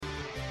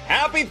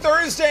Happy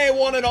Thursday,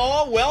 one and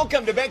all.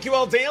 Welcome to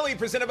BetQL Daily,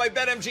 presented by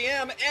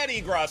BetMGM. Eddie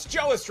Gross,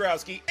 Joe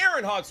Ostrowski,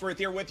 Aaron Hawksworth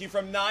here with you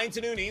from 9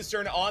 to noon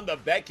Eastern on the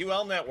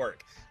BetQL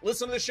Network.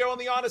 Listen to the show on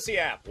the Odyssey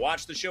app.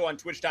 Watch the show on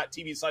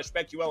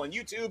twitch.tv/BetQL and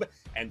YouTube.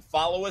 And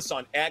follow us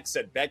on X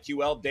at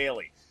BetQL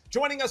Daily.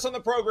 Joining us on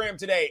the program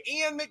today,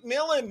 Ian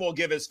McMillan will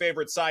give his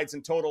favorite sides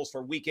and totals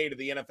for Week 8 of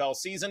the NFL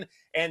season.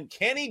 And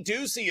Kenny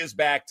Ducey is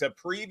back to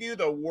preview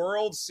the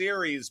World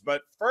Series.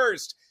 But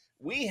first,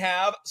 we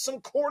have some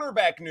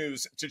quarterback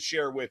news to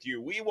share with you.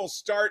 We will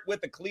start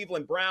with the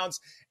Cleveland Browns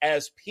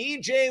as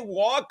P.J.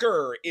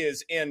 Walker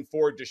is in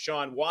for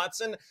Deshaun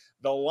Watson.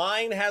 The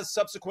line has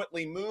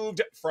subsequently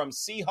moved from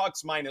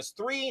Seahawks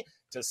 -3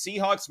 to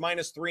Seahawks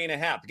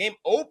 -3.5. The game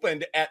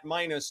opened at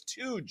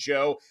 -2,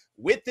 Joe.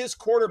 With this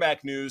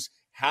quarterback news,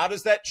 how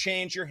does that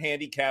change your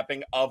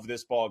handicapping of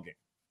this ballgame?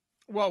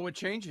 Well, what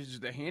changes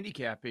the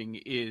handicapping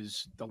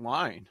is the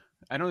line.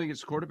 I don't think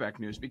it's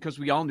quarterback news because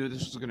we all knew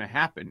this was going to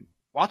happen.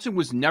 Watson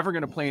was never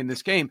going to play in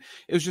this game.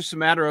 It was just a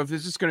matter of,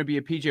 is this going to be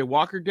a PJ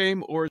Walker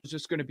game or is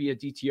this going to be a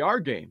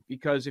DTR game?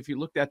 Because if you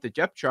looked at the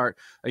depth chart,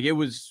 like it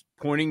was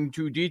pointing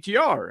to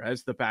DTR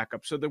as the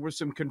backup. So there was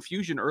some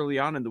confusion early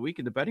on in the week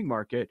in the betting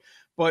market.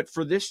 But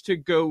for this to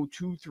go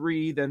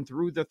 2-3, then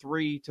through the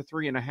 3 to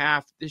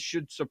 3.5, this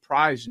should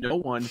surprise no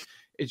one.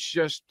 It's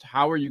just,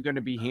 how are you going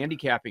to be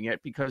handicapping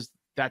it? Because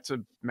that's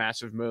a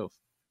massive move.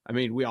 I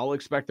mean, we all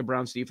expect the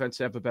Browns defense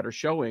to have a better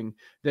showing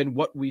than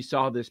what we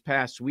saw this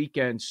past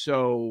weekend.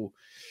 So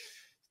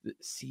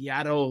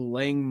Seattle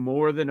laying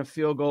more than a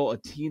field goal, a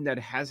team that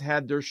has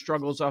had their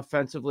struggles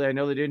offensively. I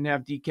know they didn't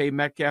have DK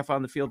Metcalf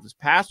on the field this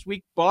past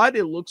week, but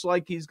it looks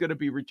like he's going to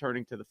be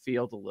returning to the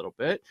field a little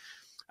bit.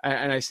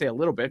 And I say a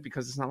little bit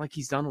because it's not like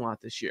he's done a lot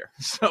this year.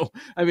 So,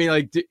 I mean,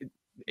 like,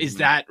 is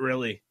that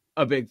really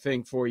a big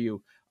thing for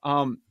you?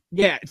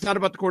 Yeah, it's not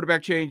about the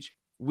quarterback change.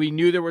 We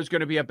knew there was going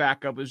to be a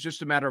backup. It was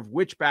just a matter of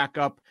which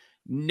backup.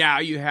 Now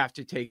you have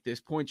to take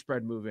this point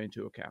spread move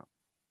into account.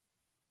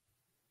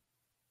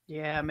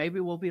 Yeah, maybe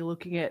we'll be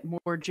looking at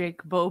more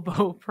Jake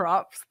Bobo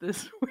props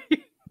this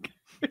week.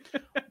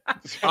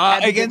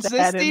 Against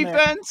this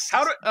defense?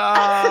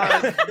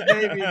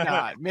 Maybe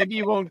not. Maybe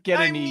you won't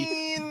get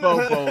any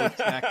Bobo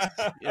text.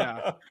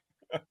 Yeah.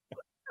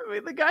 I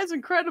mean, the guy's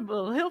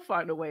incredible. He'll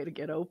find a way to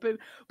get open.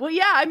 But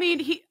yeah, I mean,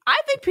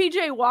 I think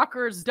PJ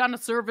Walker's done a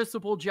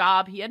serviceable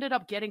job. He ended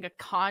up getting a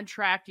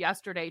contract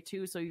yesterday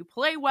too. So you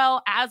play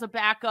well as a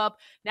backup.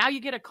 Now you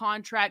get a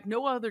contract.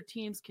 No other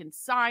teams can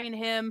sign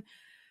him.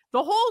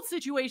 The whole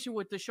situation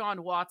with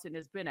Deshaun Watson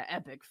has been an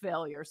epic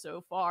failure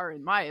so far,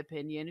 in my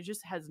opinion. It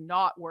just has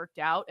not worked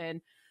out.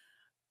 And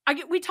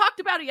we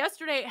talked about it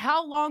yesterday.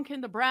 How long can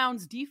the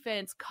Browns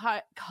defense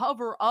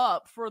cover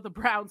up for the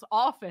Browns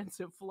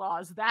offensive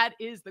flaws? That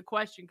is the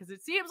question, because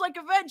it seems like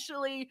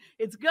eventually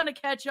it's going to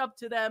catch up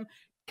to them.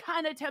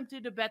 Kind of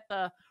tempted to bet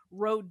the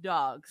road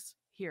dogs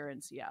here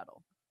in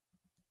Seattle.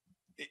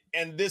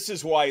 And this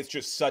is why it's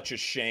just such a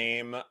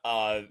shame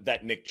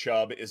that Nick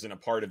Chubb isn't a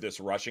part of this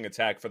rushing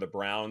attack for the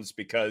Browns,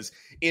 because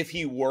if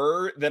he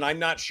were, then I'm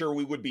not sure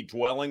we would be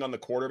dwelling on the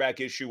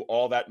quarterback issue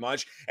all that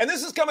much. And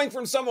this is coming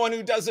from someone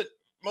who doesn't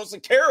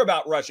mostly care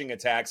about rushing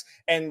attacks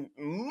and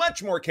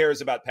much more cares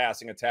about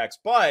passing attacks.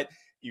 But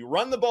you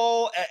run the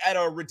ball at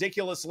a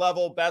ridiculous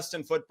level, best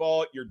in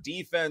football, your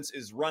defense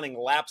is running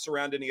laps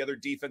around any other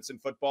defense in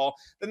football,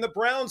 then the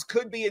Browns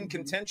could be in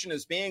contention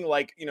as being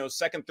like,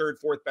 second, third,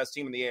 fourth best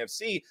team in the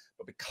AFC.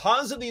 But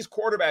because of these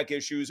quarterback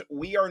issues,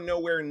 we are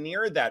nowhere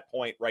near that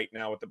point right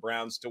now with the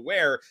Browns, to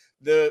where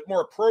the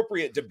more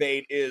appropriate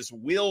debate is,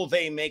 will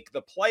they make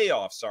the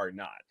playoffs or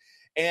not?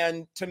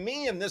 And to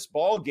me, in this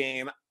ball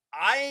game,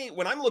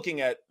 when I'm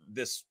looking at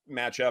this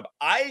matchup,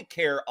 I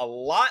care a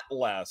lot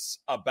less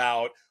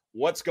about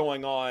what's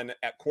going on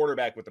at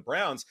quarterback with the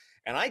Browns.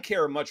 And I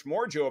care much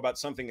more, Joe, about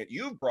something that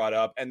you've brought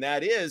up, and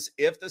that is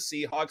if the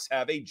Seahawks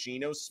have a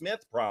Geno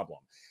Smith problem.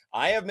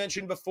 I have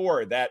mentioned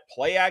before that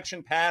play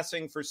action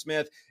passing for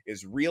Smith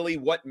is really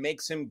what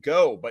makes him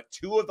go. But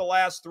 2 of the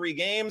last 3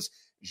 games,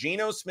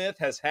 Geno Smith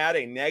has had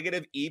a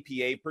negative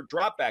EPA per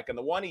dropback. And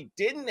the one he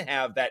didn't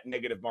have that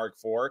negative mark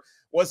for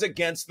was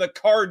against the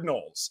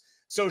Cardinals.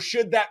 So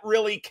should that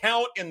really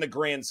count in the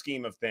grand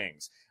scheme of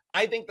things?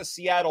 I think the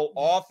Seattle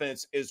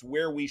offense is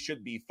where we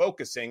should be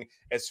focusing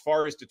as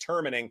far as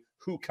determining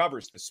who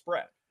covers the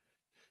spread.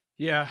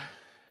 Yeah,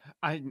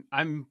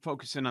 I'm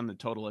focusing on the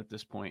total at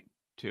this point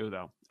too,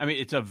 though. I mean,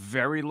 it's a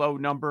very low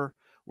number.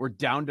 We're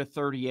down to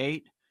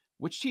 38.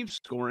 Which team's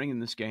scoring in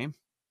this game?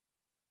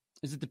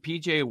 Is it the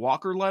PJ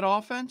Walker-led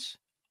offense?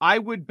 I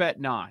would bet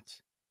not.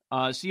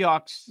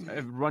 Seahawks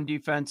have run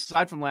defense.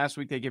 Aside from last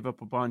week, they gave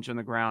up a bunch on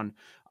the ground.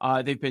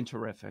 They've been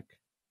terrific.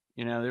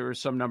 There were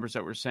some numbers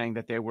that were saying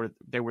that they were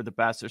the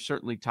best. They're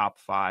certainly top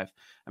 5.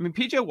 I mean,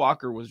 PJ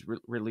Walker was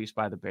released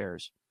by the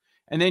Bears.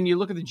 And then you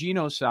look at the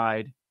Geno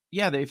side.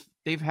 Yeah,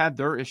 they've had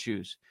their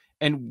issues.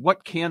 And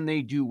what can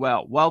they do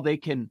well? Well, they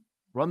can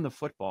run the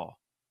football.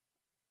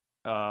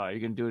 Are you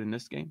going to do it in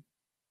this game?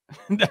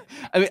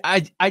 I mean,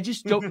 I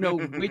just don't know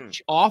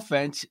which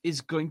offense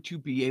is going to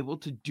be able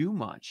to do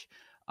much.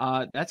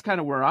 That's kind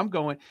of where I'm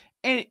going.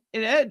 And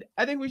Ed,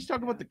 I think we should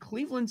talk about the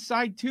Cleveland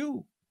side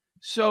too.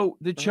 So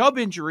the Chubb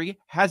injury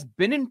has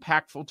been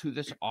impactful to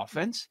this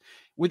offense.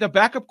 With a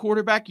backup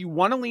quarterback, you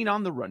want to lean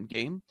on the run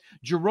game.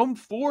 Jerome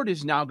Ford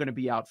is now going to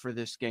be out for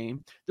this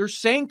game. They're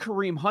saying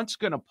Kareem Hunt's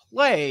going to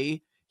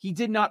play. He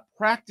did not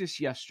practice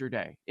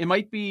yesterday. It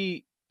might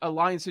be a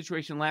Lions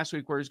situation last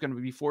week where he's going to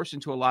be forced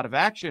into a lot of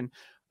action.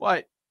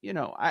 But,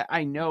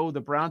 I know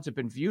the Browns have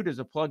been viewed as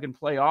a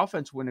plug-and-play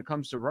offense when it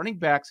comes to running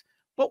backs.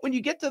 But when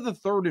you get to the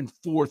third and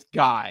fourth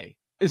guy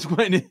is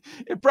when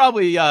it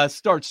probably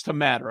starts to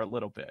matter a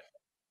little bit.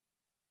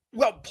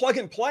 Well, plug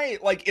and play,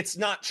 it's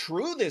not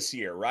true this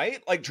year,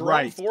 right?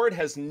 Jerome Ford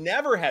has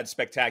never had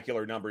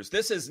spectacular numbers.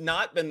 This has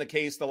not been the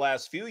case the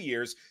last few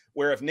years,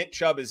 where if Nick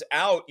Chubb is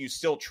out, you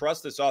still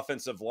trust this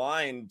offensive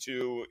line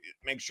to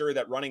make sure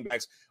that running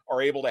backs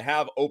are able to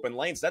have open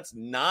lanes. That's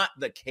not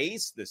the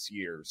case this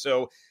year.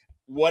 So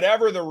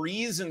whatever the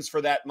reasons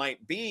for that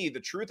might be, the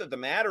truth of the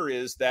matter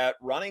is that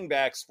running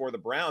backs for the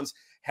Browns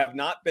have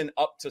not been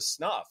up to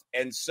snuff.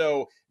 And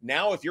so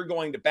now if you're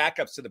going to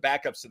backups to the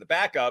backups to the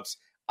backups,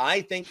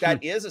 I think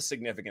that is a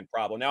significant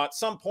problem. Now, at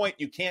some point,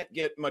 you can't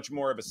get much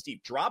more of a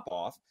steep drop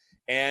off,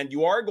 and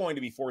you are going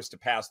to be forced to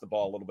pass the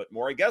ball a little bit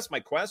more. I guess my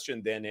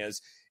question then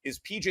is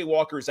PJ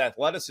Walker's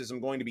athleticism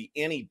going to be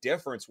any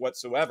difference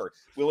whatsoever?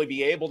 Will he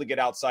be able to get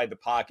outside the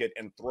pocket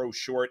and throw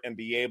short and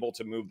be able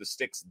to move the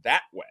sticks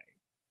that way?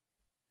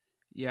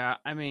 Yeah,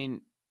 I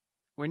mean,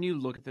 when you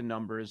look at the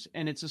numbers,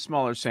 and it's a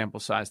smaller sample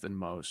size than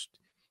most,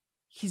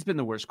 he's been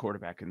the worst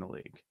quarterback in the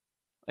league.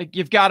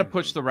 You've got to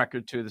push the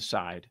record to the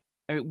side.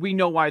 I mean, we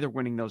know why they're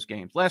winning those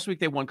games. Last week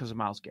they won because of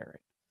Myles Garrett,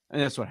 and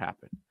that's what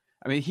happened.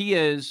 I mean,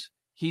 he's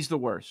the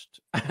worst.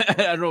 I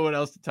don't know what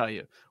else to tell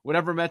you.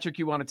 Whatever metric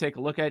you want to take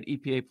a look at,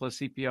 EPA plus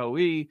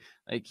CPOE,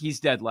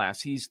 he's dead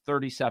last. He's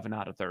 37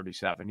 out of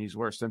 37. He's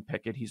worse than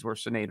Pickett. He's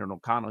worse than Aiden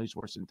O'Connell. He's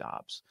worse than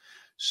Dobbs.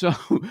 So,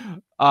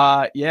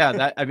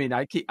 yeah,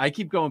 I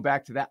keep going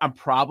back to that. I'm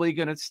probably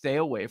going to stay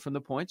away from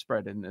the point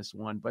spread in this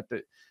one, but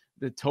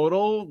the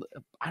total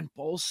on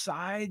both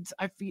sides,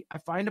 I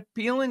find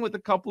appealing with a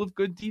couple of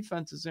good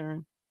defenses,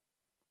 Aaron.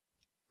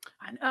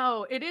 I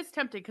know it is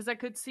tempting because I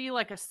could see a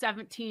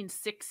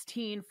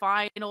 17-16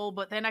 final,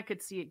 but then I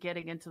could see it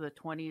getting into the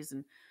 20s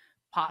and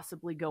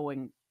possibly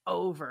going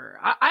over.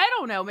 I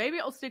don't know. Maybe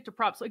I'll stick to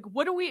props.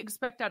 What do we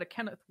expect out of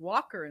Kenneth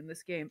Walker in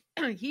this game?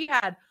 He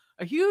had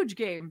a huge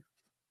game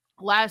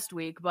last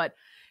week, but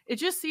it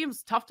just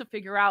seems tough to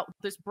figure out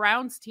this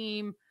Browns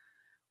team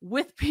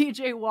with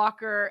PJ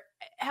Walker.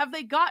 Have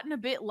they gotten a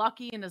bit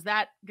lucky, and is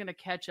that going to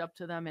catch up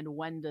to them, and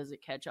when does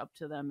it catch up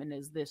to them, and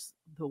is this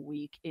the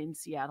week in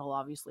Seattle?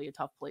 Obviously a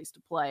tough place to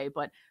play,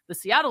 but the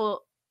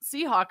Seattle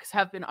Seahawks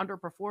have been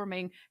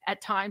underperforming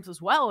at times as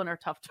well and are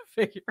tough to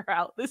figure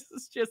out. This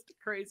is just a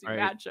crazy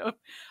matchup.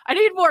 I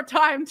need more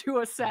time to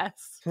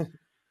assess.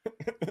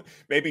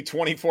 Maybe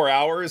 24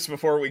 hours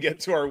before we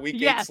get to our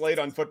week 8 slate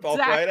on Football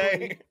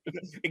Friday.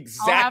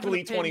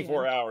 Exactly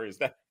 24 hours.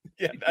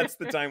 That's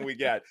the time we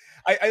get.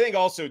 I think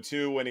also,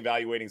 too, when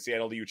evaluating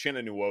Seattle, the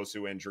Uchenna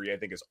Nwosu injury, I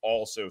think, is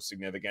also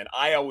significant.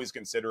 I always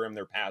consider him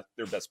their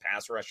best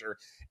pass rusher,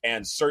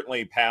 and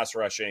certainly pass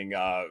rushing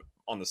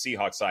on the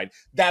Seahawks side,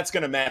 that's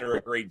going to matter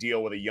a great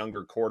deal with a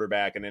younger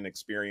quarterback and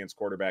inexperienced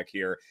quarterback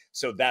here.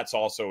 So that's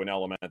also an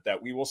element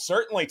that we will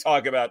certainly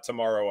talk about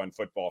tomorrow on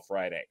Football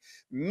Friday.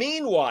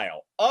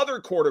 Meanwhile, other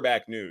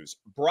quarterback news.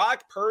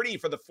 Brock Purdy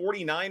for the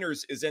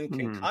 49ers is in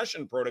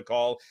concussion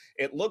protocol.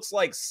 It looks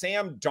like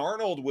Sam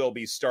Darnold will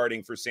be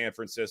starting for San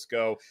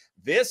Francisco.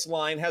 This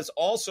line has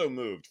also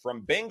moved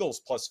from Bengals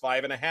plus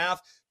 5.5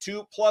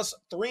 to plus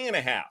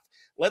 3.5.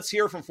 Let's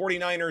hear from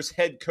 49ers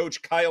head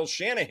coach Kyle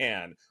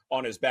Shanahan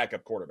on his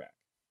backup quarterback.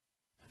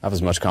 I have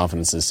as much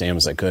confidence in Sam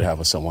as I could have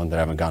with someone that I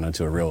haven't gotten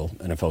into a real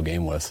NFL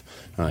game with.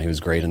 He was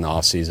great in the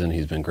offseason.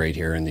 He's been great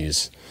here in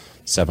these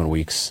 7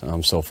 weeks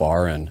so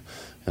far, and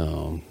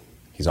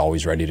he's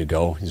always ready to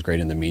go. He's great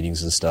in the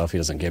meetings and stuff. He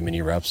doesn't get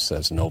many reps,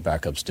 as no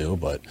backups do,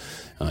 but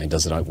he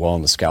does it well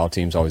in the scout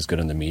team. He's always good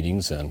in the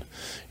meetings, and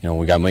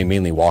we got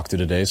mainly walkthrough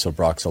today, so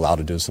Brock's allowed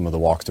to do some of the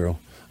walkthrough.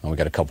 We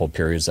got a couple of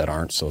periods that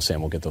aren't, so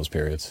Sam will get those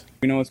periods.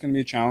 We know it's going to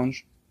be a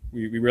challenge.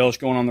 We relish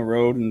going on the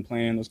road and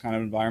playing in those kind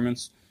of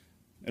environments.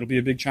 It'll be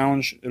a big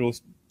challenge.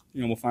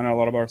 We'll find out a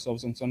lot about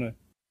ourselves on Sunday.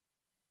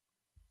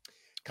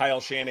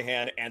 Kyle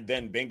Shanahan and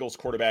then Bengals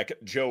quarterback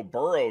Joe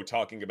Burrow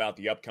talking about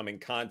the upcoming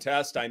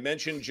contest. I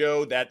mentioned,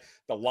 Joe, that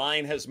the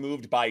line has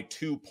moved by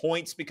 2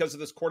 points because of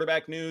this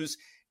quarterback news.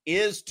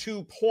 Is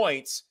 2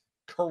 points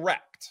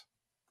correct?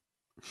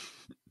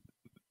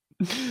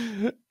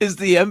 Is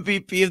the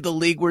MVP of the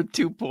league worth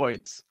 2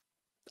 points?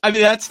 I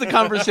mean, that's the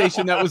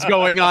conversation that was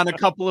going on a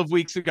couple of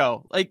weeks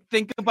ago.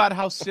 Think about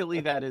how silly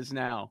that is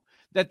now,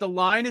 that the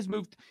line has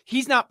moved.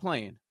 He's not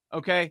playing,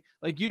 okay?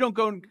 You don't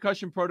go in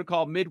concussion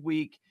protocol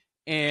midweek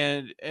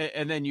and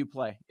then you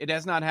play. It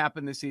has not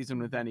happened this season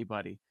with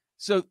anybody.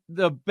 So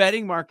the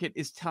betting market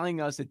is telling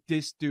us that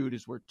this dude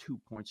is worth 2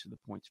 points to the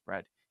point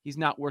spread. He's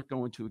not worth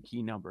going to a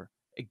key number.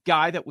 A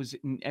guy that was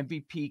in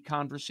MVP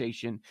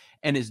conversation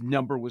and his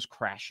number was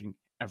crashing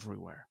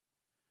everywhere.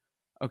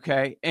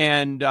 Okay.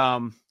 And,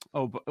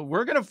 but we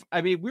were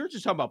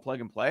just talking about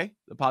plug and play,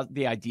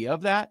 the idea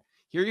of that.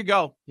 Here you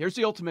go. Here's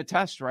the ultimate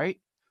test, right?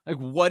 Like,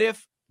 what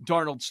if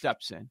Darnold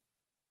steps in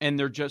and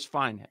they're just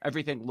fine?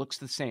 Everything looks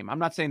the same. I'm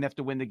not saying they have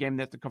to win the game,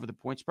 they have to cover the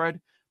point spread,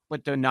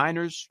 but the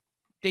Niners,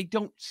 they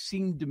don't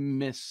seem to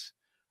miss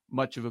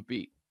much of a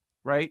beat,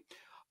 right?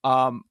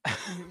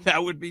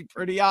 That would be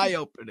pretty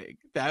eye-opening.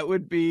 That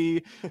would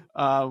be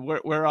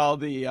where all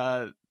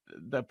the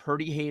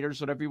Purdy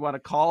haters, whatever you want to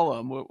call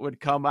them, would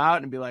come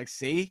out and be like,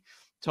 see,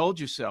 told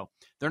you so.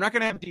 They're not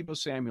going to have Deebo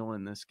Samuel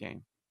in this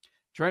game.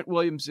 Trent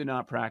Williams did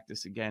not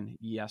practice again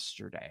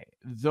yesterday.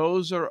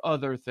 Those are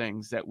other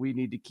things that we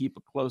need to keep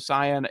a close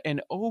eye on.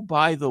 And oh,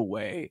 by the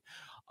way,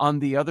 on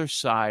the other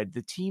side,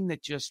 the team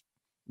that just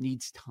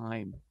needed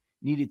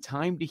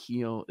time to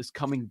heal, is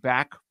coming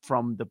back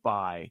from the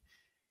bye.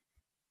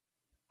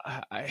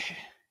 At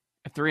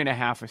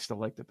 3.5, I still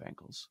like the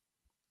Bengals.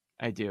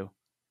 I do.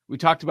 We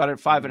talked about it at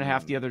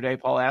 5.5 the other day.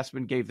 Paul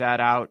Aspen gave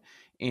that out.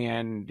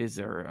 And is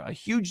there a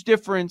huge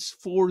difference?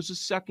 4 is a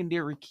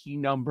secondary key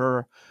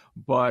number,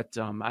 but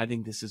I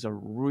think this is a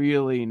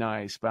really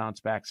nice bounce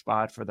back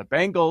spot for the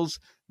Bengals.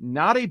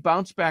 Not a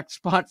bounce back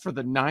spot for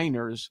the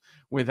Niners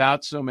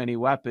without so many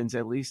weapons.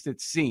 At least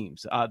it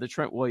seems. The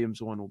Trent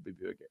Williams one will be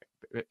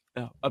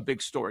a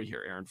big story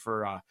here, Aaron,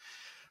 for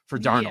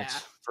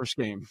Darnold's first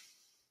game.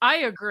 I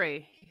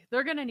agree.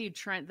 They're going to need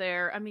Trent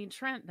there. I mean,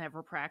 Trent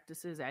never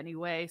practices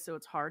anyway, so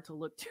it's hard to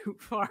look too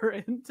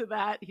far into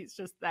that. He's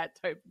just that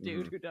type of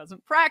dude who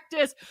doesn't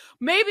practice.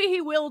 Maybe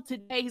he will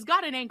today. He's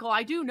got an ankle.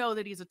 I do know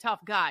that he's a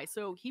tough guy,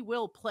 so he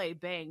will play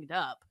banged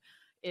up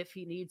if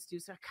he needs to.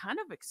 So I kind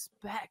of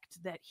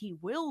expect that he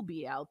will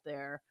be out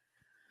there.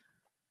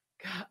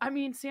 I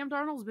mean, Sam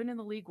Darnold's been in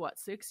the league,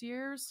 6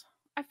 years?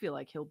 I feel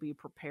like he'll be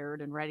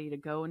prepared and ready to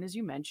go. And as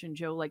you mentioned,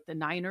 Joe, like the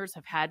Niners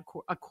have had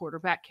a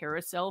quarterback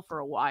carousel for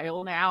a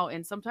while now,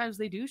 and sometimes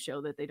they do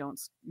show that they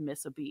don't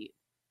miss a beat.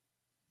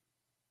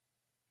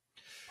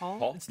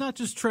 Paul? It's not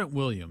just Trent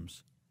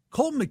Williams.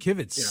 Colton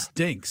McKivitz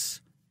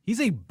stinks.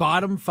 He's a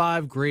bottom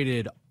 5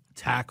 graded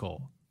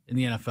tackle in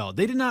the NFL.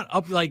 They did not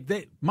Mike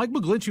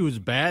McGlinchey was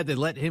bad. They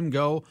let him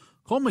go.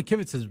 Colton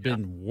McKivitz has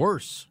been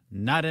worse,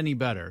 not any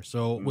better.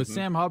 So with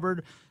Sam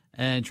Hubbard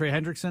and Trey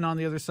Hendrickson on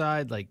the other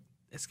side,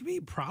 it's going to be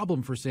a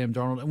problem for Sam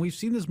Darnold. And we've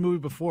seen this movie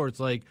before. It's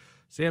like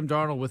Sam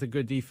Darnold with a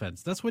good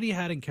defense. That's what he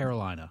had in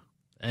Carolina,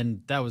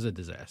 and that was a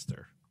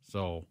disaster.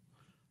 So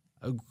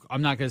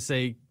I'm not going to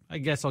say – I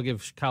guess I'll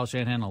give Kyle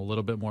Shanahan a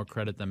little bit more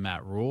credit than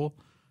Matt Rule,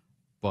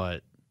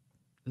 but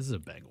this is a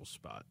Bengals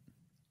spot.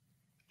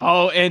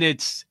 Oh, and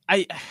it's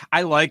I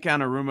like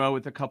Anarumo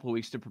with a couple of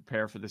weeks to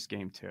prepare for this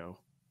game too.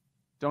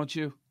 Don't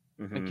you?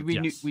 Like we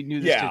knew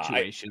the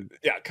situation.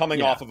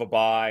 Coming off of a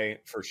bye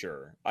for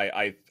sure.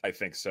 I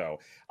think so.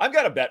 I've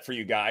got a bet for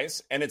you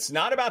guys, and it's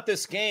not about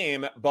this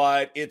game,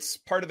 but it's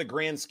part of the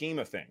grand scheme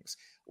of things.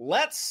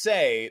 Let's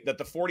say that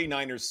the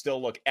 49ers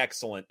still look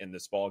excellent in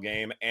this ball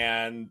game,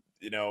 and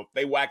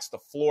they wax the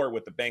floor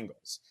with the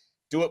Bengals.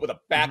 Do it with a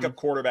backup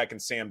quarterback in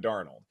Sam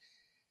Darnold.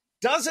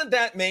 Doesn't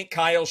that make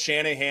Kyle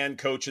Shanahan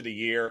Coach of the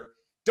Year?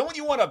 Don't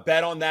you want to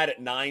bet on that at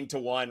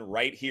 9-1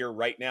 right here,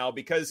 right now?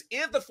 Because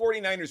if the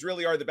 49ers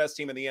really are the best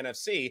team in the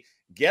NFC,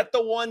 get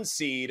the 1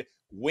 seed,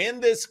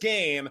 win this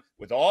game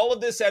with all of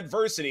this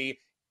adversity,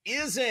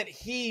 isn't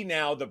he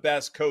now the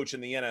best coach in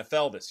the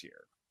NFL this year?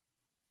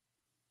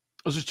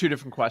 Those are 2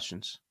 different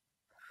questions.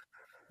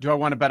 Do I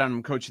want to bet on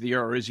him Coach of the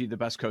Year, or is he the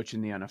best coach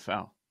in the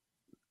NFL?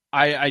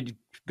 I'd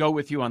go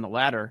with you on the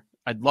latter.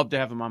 I'd love to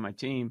have him on my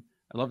team.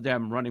 I'd love to have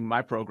him running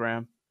my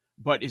program.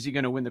 But is he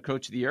going to win the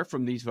Coach of the Year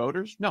from these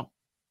voters? No.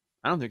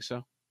 I don't think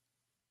so.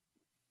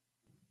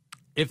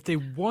 If they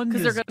won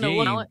this game, because they're going to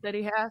win talent that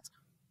he has.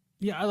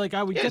 Yeah, I would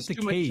get the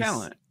case.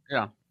 Talent.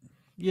 Yeah.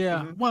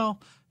 Mm-hmm. Well,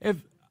 if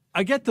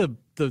I get the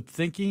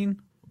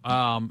thinking,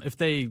 if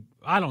they,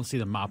 I don't see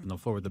them mopping the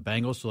floor with the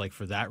Bengals, so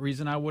for that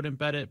reason, I wouldn't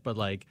bet it. But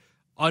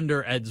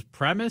under Ed's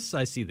premise,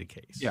 I see the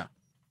case. Yeah.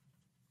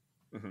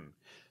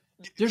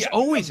 There's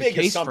always a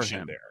case for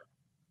him. There.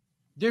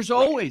 There's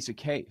always a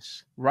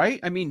case, right?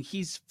 I mean,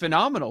 he's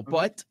phenomenal,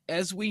 but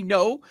as we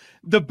know,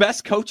 the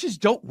best coaches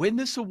don't win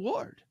this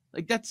award.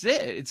 That's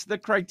it. It's the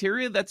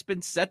criteria that's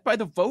been set by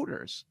the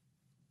voters.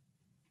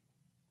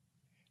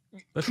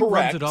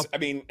 Correct. I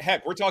mean,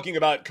 heck, we're talking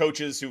about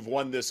coaches who've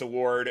won this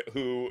award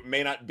who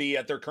may not be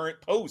at their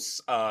current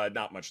posts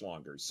not much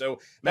longer. So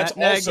that's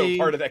also Nagy,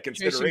 part of that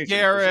consideration. Jason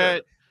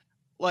Garrett,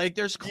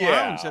 there's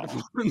clowns that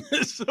have won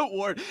this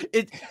award.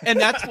 And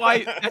that's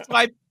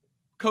why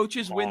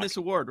coaches win this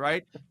award,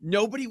 right?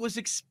 Nobody was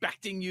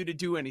expecting you to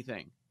do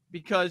anything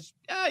because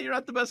you're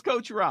not the best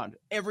coach around.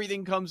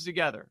 Everything comes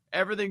together.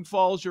 Everything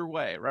falls your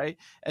way, right?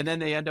 And then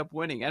they end up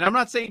winning. And I'm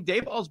not saying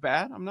Daboll's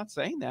bad. I'm not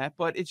saying that.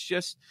 But it's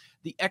just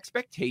the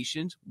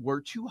expectations were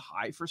too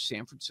high for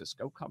San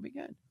Francisco coming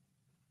in.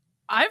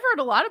 I've heard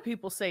a lot of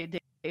people say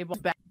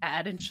Daboll's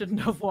bad and shouldn't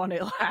have won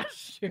it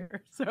last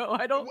year. So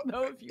I don't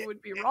know if you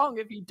would be wrong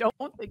if you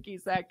don't think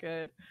he's that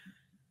good.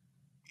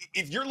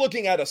 If you're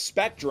looking at a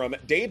spectrum,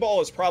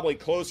 Daboll is probably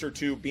closer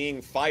to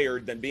being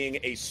fired than being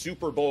a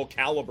Super Bowl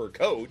caliber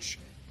coach.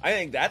 I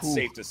think that's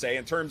safe to say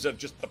in terms of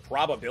just the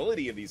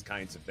probability of these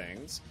kinds of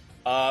things.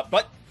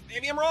 But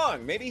maybe I'm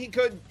wrong. Maybe he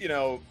could,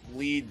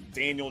 lead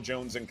Daniel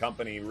Jones and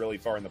company really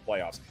far in the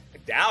playoffs. I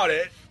doubt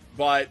it,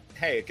 but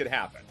hey, it could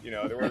happen.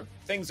 There were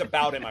things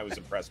about him I was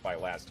impressed by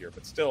last year.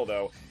 But still,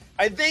 though,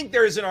 I think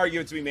there's an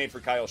argument to be made for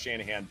Kyle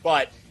Shanahan.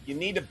 But you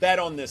need to bet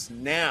on this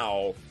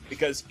now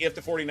because if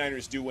the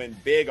 49ers do win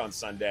big on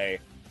Sunday,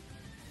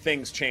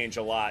 things change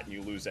a lot and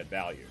you lose that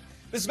value.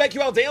 This is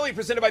BetQL Daily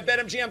presented by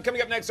BetMGM.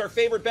 Coming up next, our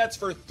favorite bets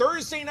for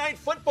Thursday night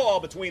football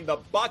between the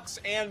Bucs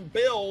and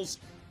Bills.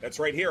 That's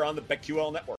right here on the BetQL Network.